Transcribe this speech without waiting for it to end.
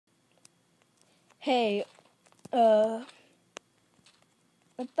Hey, I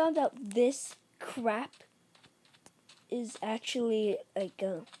found out this crap is actually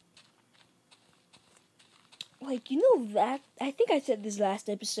that, I think I said this last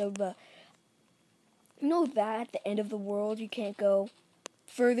episode, but that at the end of the world you can't go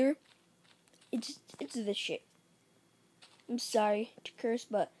further? It's this shit. I'm sorry to curse,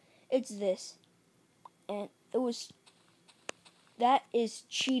 but it's this. And that is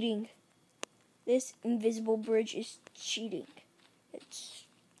cheating. This invisible bridge is cheating. It's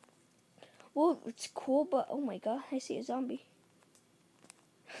cool, but oh my god, I see a zombie.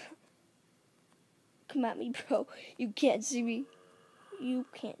 Come at me, bro. You can't see me. You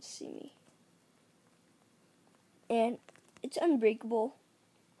can't see me. And it's unbreakable.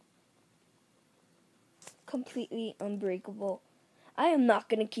 Completely unbreakable. I am not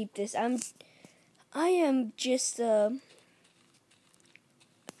gonna keep this. I am just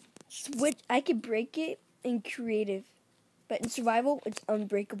switch. I could break it in creative, but in survival, it's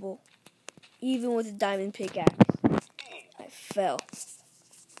unbreakable. Even with a diamond pickaxe, I fell.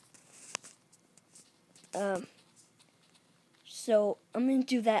 So I'm gonna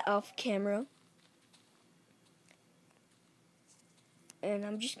do that off camera, and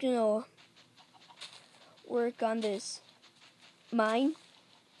I'm just gonna work on this mine.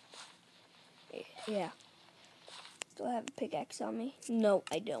 Yeah. Do I have a pickaxe on me? No,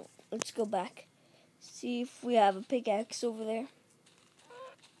 I don't. Let's go back. See if we have a pickaxe over there.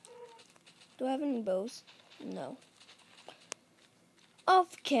 Do I have any bows? No.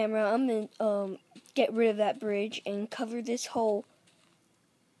 Off camera, I'm gonna get rid of that bridge and cover this whole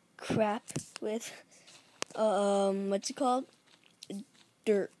crap with what's it called?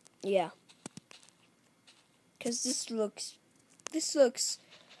 Dirt. Yeah. Cause this looks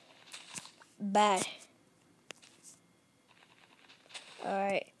bad.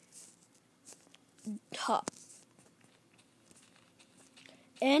 Alright. Top.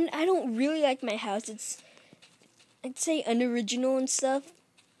 And I don't really like my house. I'd say unoriginal and stuff.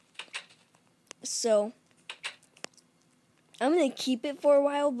 So I'm gonna keep it for a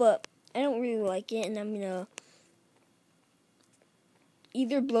while, but I don't really like it, and I'm gonna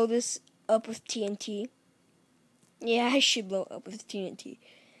either blow this up with TNT. Yeah, I should blow it up with TNT.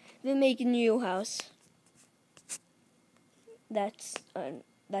 Then make a new house. That's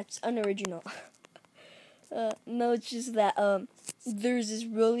unoriginal. No, it's just that there's this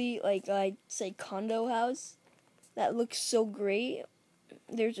really I'd say condo house that looks so great.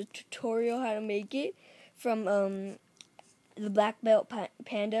 There's a tutorial how to make it from the Black Belt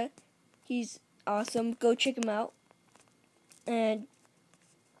Panda. He's awesome. Go check him out. And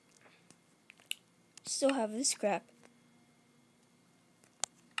still have this crap.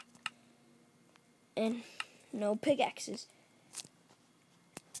 And no pickaxes.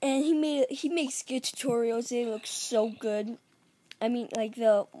 And he makes good tutorials. They look so good. I mean,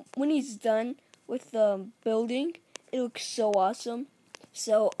 when he's done with the building, it looks so awesome.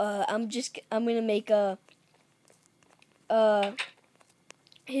 So I'm gonna make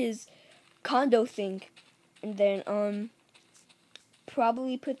his condo thing, and then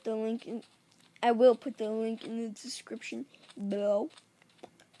probably put the link in. I will put the link in the description below.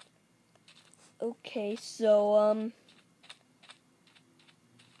 Okay, so I'm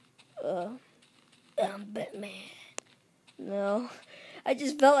Batman. No, I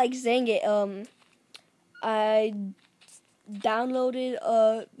just felt like saying it. I downloaded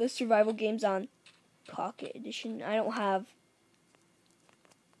the survival games on Pocket Edition. I don't have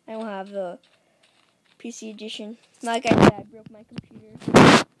the PC Edition. Like I said, I broke my computer.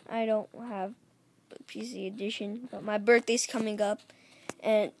 I don't have the PC Edition, but my birthday's coming up,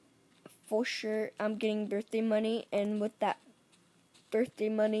 and for sure I'm getting birthday money, and with that birthday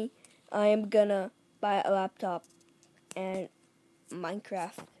money, I am gonna buy a laptop and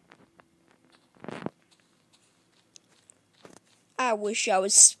Minecraft. I wish I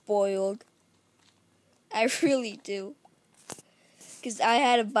was spoiled. I really do. Because I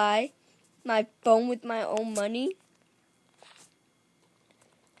had to buy my phone with my own money,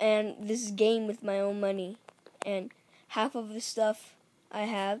 and this game with my own money, and half of the stuff I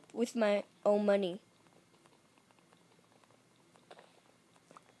have with my own money.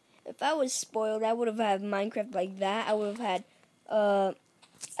 If I was spoiled, I would have had Minecraft like that. I would have had a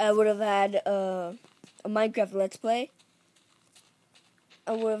Minecraft Let's Play.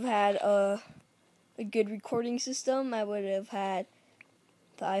 I would have had a good recording system. I would have had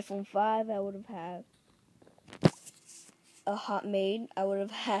the iPhone 5. I would have had a hot maid. I would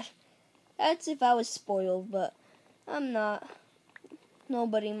have had. That's if I was spoiled, but I'm not.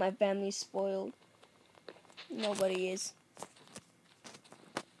 Nobody in my family is spoiled. Nobody is.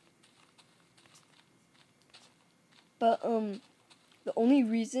 But the only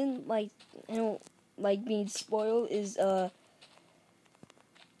reason like I don't like being spoiled is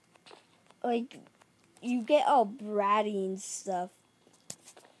like you get all bratty and stuff.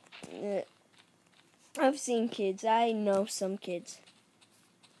 I've seen kids. I know some kids.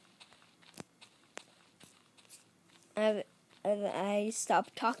 I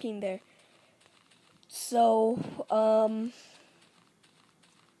stopped talking there. So,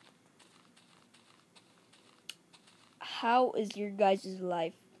 how is your guys'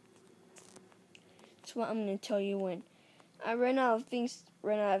 life? That's what I'm gonna tell you when I run out of things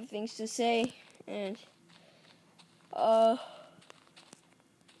to say, and I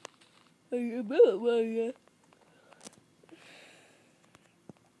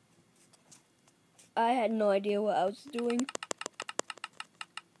had no idea what I was doing.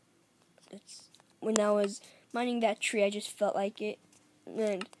 When I was mining that tree, I just felt like it,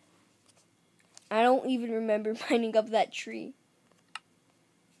 and I don't even remember mining up that tree.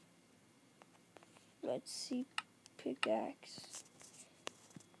 Let's see, pickaxe.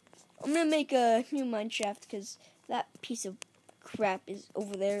 I'm gonna make a new mine shaft because that piece of crap is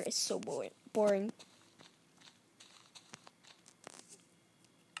over there. It's so boring.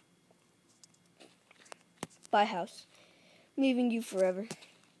 Bye, house. I'm leaving you forever.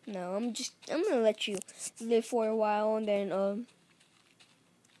 No, I'm gonna let you live for a while, and then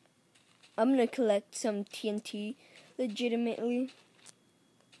I'm gonna collect some TNT legitimately.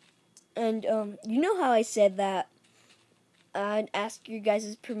 And you know how I said that I'd ask your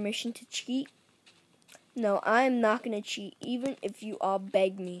guys' permission to cheat? No, I'm not gonna cheat, even if you all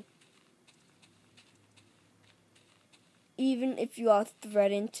beg me. Even if you all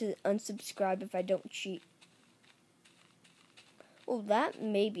threaten to unsubscribe if I don't cheat. Well, that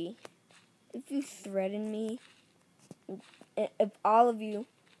maybe. If you threaten me, if all of you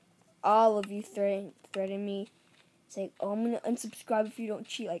threaten me, saying, "Oh, I'm gonna unsubscribe if you don't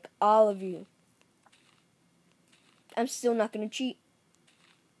cheat," like all of you, I'm still not gonna cheat.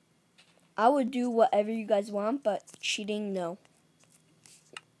 I would do whatever you guys want, but cheating, no.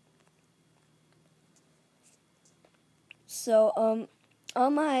 So,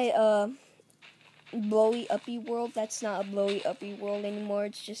 on my blowy uppy world, that's not a blowy uppy world anymore.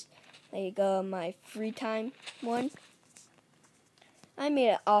 It's just like my free time one. I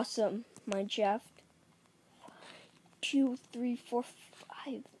made an awesome mine shaft. 2, 3, 4,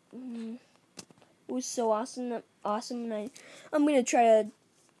 5. It was so awesome, and I'm gonna try to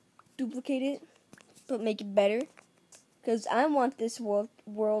duplicate it, but make it better, because I want this world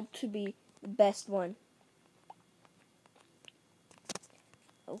to be the best one.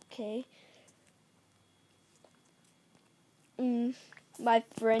 Okay. My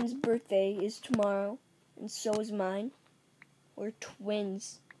friend's birthday is tomorrow, and so is mine. We're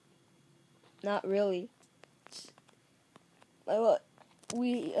twins. Not really.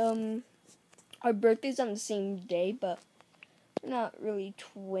 We our birthday's on the same day, but we're not really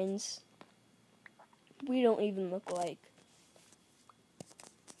twins. We don't even look alike.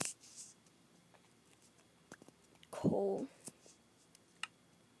 Coal.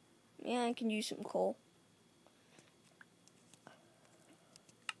 Yeah, I can use some coal.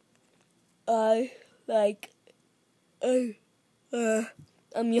 I'm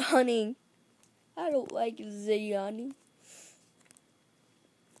yawning. I don't like yawning.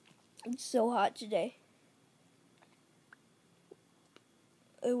 It's so hot today.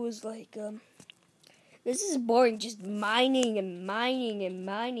 It was like, this is boring, just mining and mining and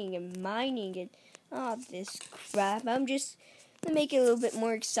mining and mining and all this crap. I'm just gonna make it a little bit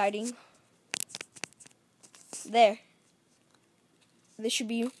more exciting. There. This should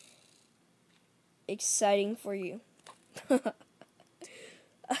be exciting for you.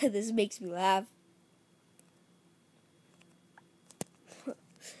 This makes me laugh.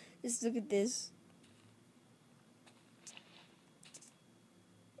 Just look at this.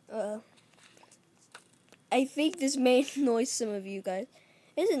 I think this may annoy some of you guys.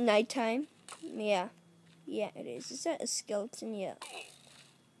 Is it nighttime? Yeah. Yeah, it is. Is that a skeleton? Yeah.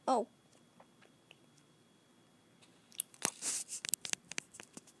 Oh.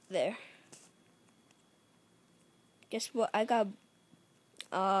 There. Guess what? I got,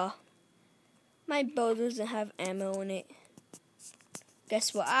 my bow doesn't have ammo in it.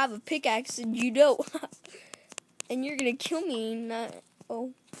 Guess what? I have a pickaxe and you don't. And you're gonna kill me, not,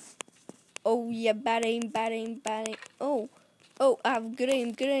 oh. Oh, yeah, bad aim, bad aim, bad aim. Oh, I have good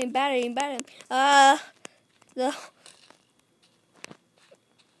aim, bad aim, bad aim.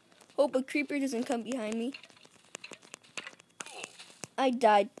 Hope a creeper doesn't come behind me. I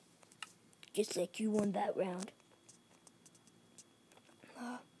died. Just like you won that round.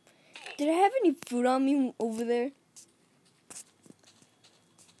 Did I have any food on me over there?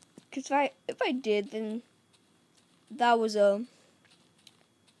 Cause if I did, then that was a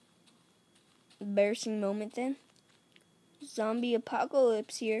embarrassing moment. Then zombie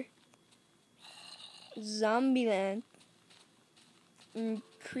apocalypse here. Zombieland. And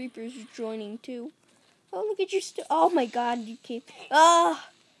creepers joining too. Oh, look at your oh my god, you came. Ah!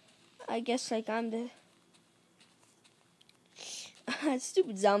 I guess like I'm the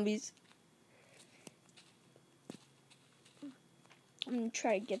stupid zombies. I'm gonna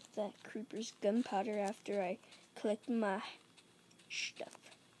try to get that creeper's gunpowder after I collect my stuff.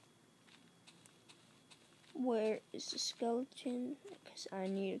 Where is the skeleton? Because I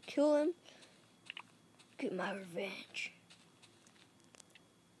need to kill him. Get my revenge.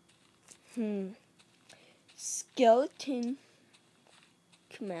 Skeleton,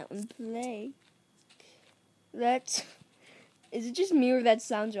 come out and play. Is it just me or that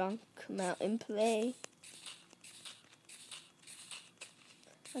sounds wrong? Come out and play.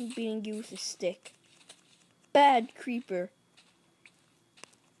 I'm beating you with a stick. Bad creeper.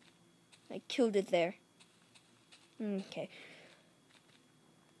 I killed it there. Okay.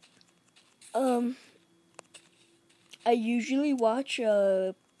 I usually watch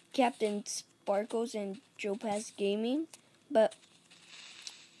Captain Sparkles and Joe Pass Gaming, but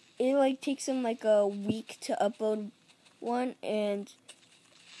it like takes them like a week to upload one, and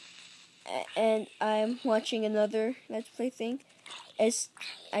I'm watching another Let's Play thing. I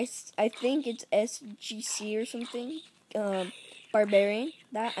think it's SGC or something. Barbarian,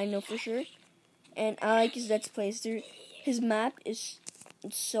 that I know for sure. And I like his Let's Plays. His map is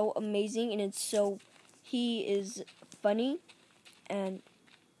so amazing, and he is funny, and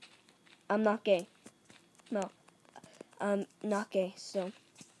I'm not gay. No, I'm not gay, so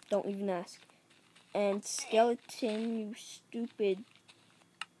don't even ask. And skeleton, you stupid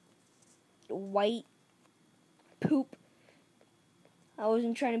white poop. I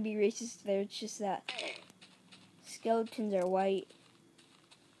wasn't trying to be racist there, it's just that skeletons are white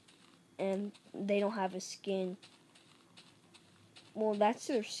and they don't have a skin. Well, that's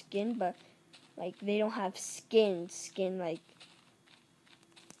their skin, but like they don't have skin like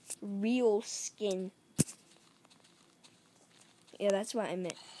real skin. Yeah, that's what I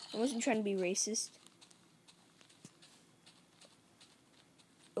meant. I wasn't trying to be racist.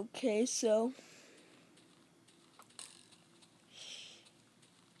 Okay, so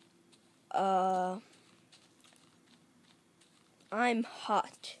I'm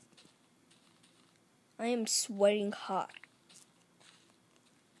hot. I am sweating hot.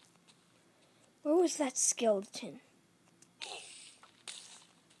 Where was that skeleton?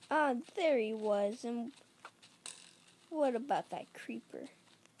 Ah, there he was. And what about that creeper?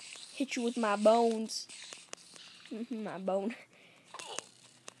 Hit you with my bones. My boner.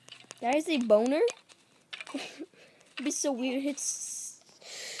 That is a boner? It'd be so weird.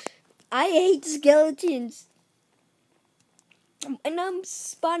 I hate skeletons. And I'm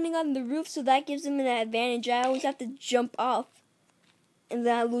spawning on the roof, so that gives them an advantage. I always have to jump off. And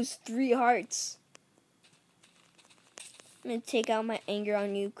then I lose 3 hearts. I'm going to take out my anger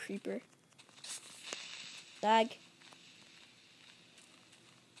on you, creeper. Lag.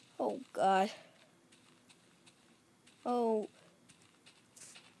 Oh, God. Oh.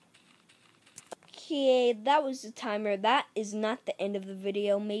 Okay, that was the timer. That is not the end of the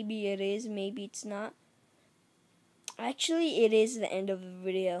video. Maybe it is, maybe it's not. Actually, it is the end of the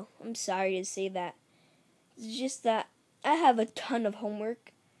video. I'm sorry to say that. It's just that I have a ton of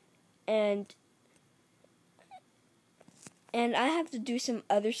homework. And I have to do some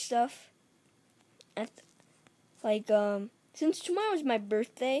other stuff. Since tomorrow's my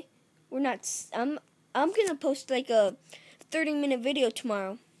birthday, I'm gonna post like a 30-minute video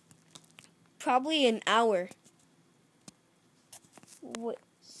tomorrow. Probably an hour.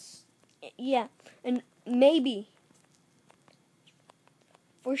 Yeah, and maybe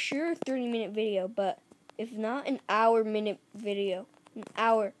for sure 30-minute video, but if not, an hour-minute video. An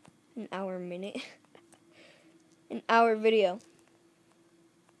hour minute. An hour video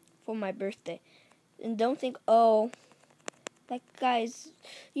for my birthday. And don't think, oh, like guys,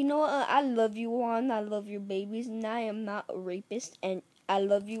 you know what? I love you all, and I love your babies, and I am not a rapist, and I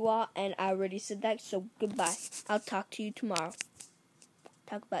love you all, and I already said that, so goodbye. I'll talk to you tomorrow.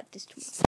 Talk about this tomorrow.